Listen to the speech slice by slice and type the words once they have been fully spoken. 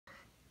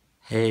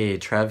Hey,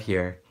 Trev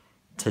here.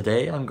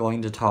 Today I'm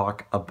going to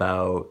talk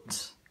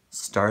about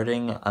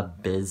starting a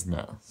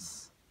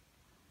business.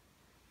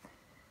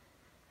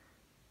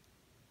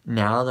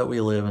 Now that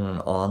we live in an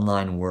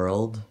online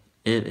world,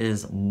 it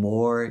is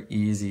more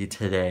easy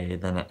today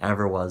than it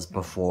ever was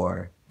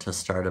before to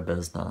start a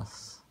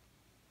business.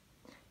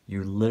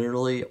 You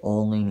literally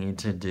only need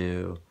to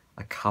do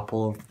a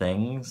couple of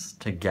things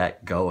to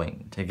get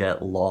going, to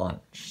get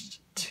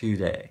launched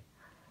today.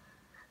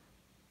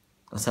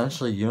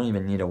 Essentially, you don't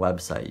even need a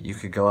website. You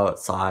could go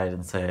outside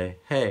and say,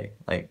 hey,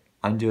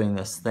 I'm doing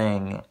this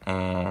thing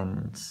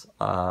and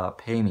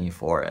pay me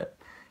for it.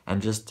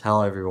 And just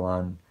tell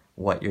everyone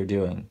what you're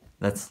doing.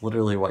 That's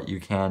literally what you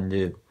can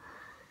do.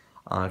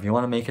 If you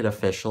want to make it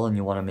official and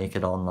you want to make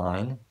it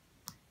online,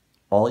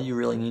 all you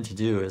really need to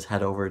do is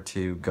head over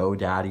to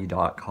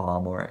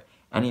GoDaddy.com or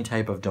any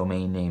type of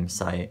domain name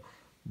site,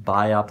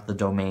 buy up the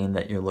domain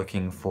that you're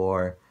looking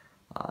for.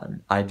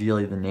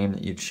 Ideally, the name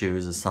that you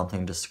choose is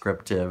something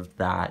descriptive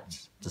that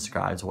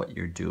describes what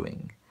you're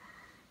doing.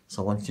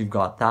 So once you've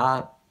got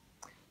that,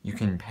 you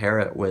can pair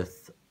it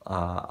with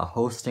a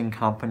hosting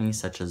company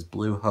such as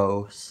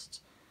Bluehost,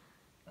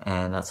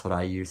 and that's what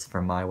I use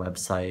for my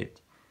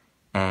website.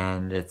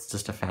 And it's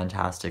just a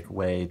fantastic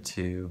way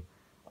to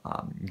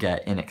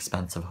get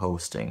inexpensive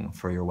hosting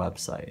for your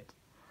website.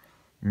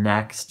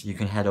 Next, you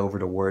can head over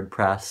to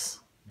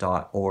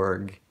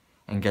WordPress.org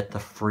and get the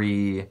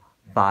free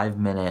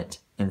 5-minute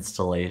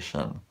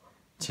installation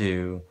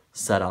to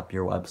set up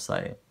your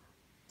website.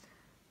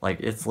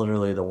 It's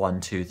literally the 1,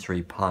 2,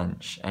 3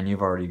 punch, and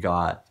you've already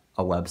got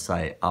a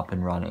website up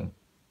and running.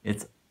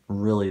 It's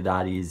really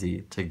that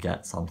easy to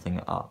get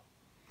something up.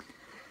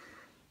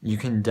 You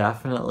can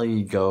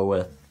definitely go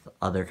with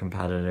other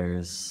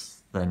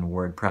competitors than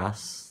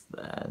WordPress.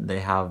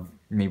 They have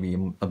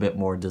maybe a bit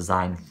more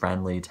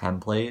design-friendly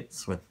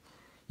templates with,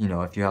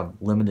 if you have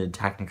limited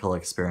technical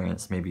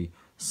experience, maybe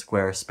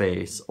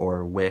Squarespace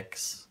or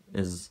Wix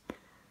is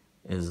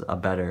a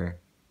better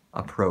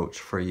approach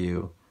for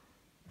you.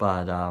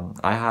 But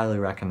I highly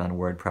recommend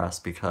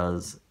WordPress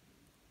because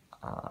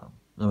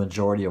the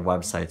majority of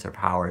websites are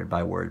powered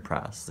by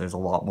WordPress. There's a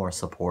lot more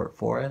support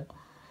for it.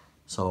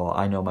 So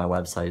I know my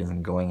website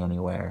isn't going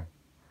anywhere.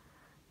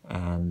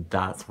 And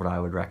that's what I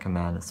would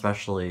recommend,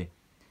 especially,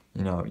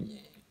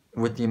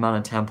 with the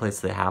amount of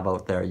templates they have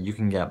out there, you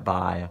can get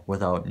by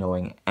without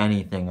knowing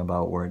anything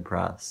about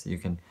WordPress. You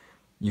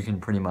can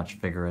pretty much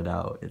figure it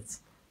out. It's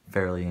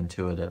fairly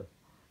intuitive.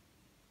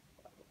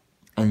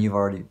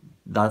 And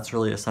that's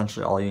really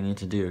essentially all you need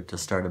to do to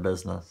start a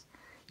business.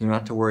 You don't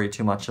have to worry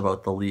too much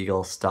about the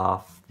legal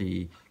stuff,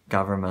 the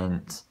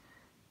government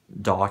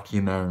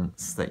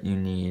documents that you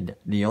need.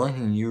 The only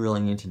thing you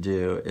really need to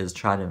do is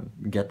try to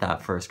get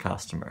that first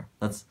customer.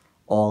 That's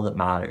all that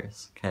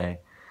matters, okay?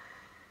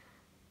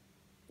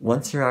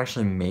 Once you're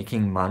actually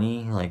making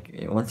money,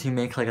 once you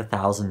make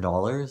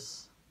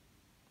 $1,000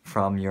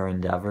 from your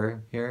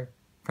endeavor here,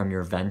 from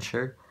your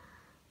venture,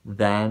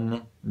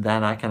 then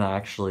I can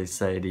actually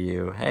say to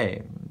you,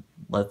 hey,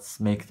 let's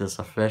make this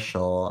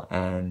official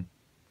and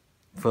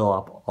fill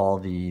up all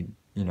the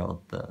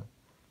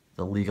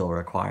legal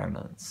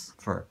requirements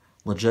for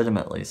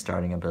legitimately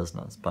starting a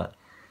business. But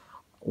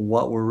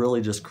what we're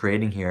really just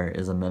creating here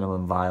is a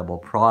minimum viable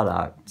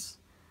product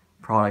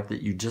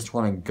that you just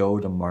want to go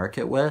to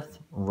market with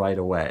right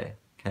away,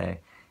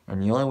 okay?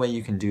 And the only way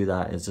you can do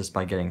that is just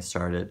by getting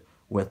started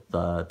with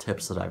the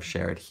tips that I've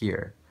shared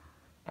here,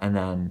 and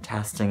then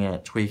testing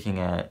it, tweaking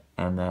it,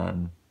 and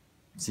then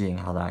seeing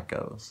how that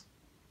goes.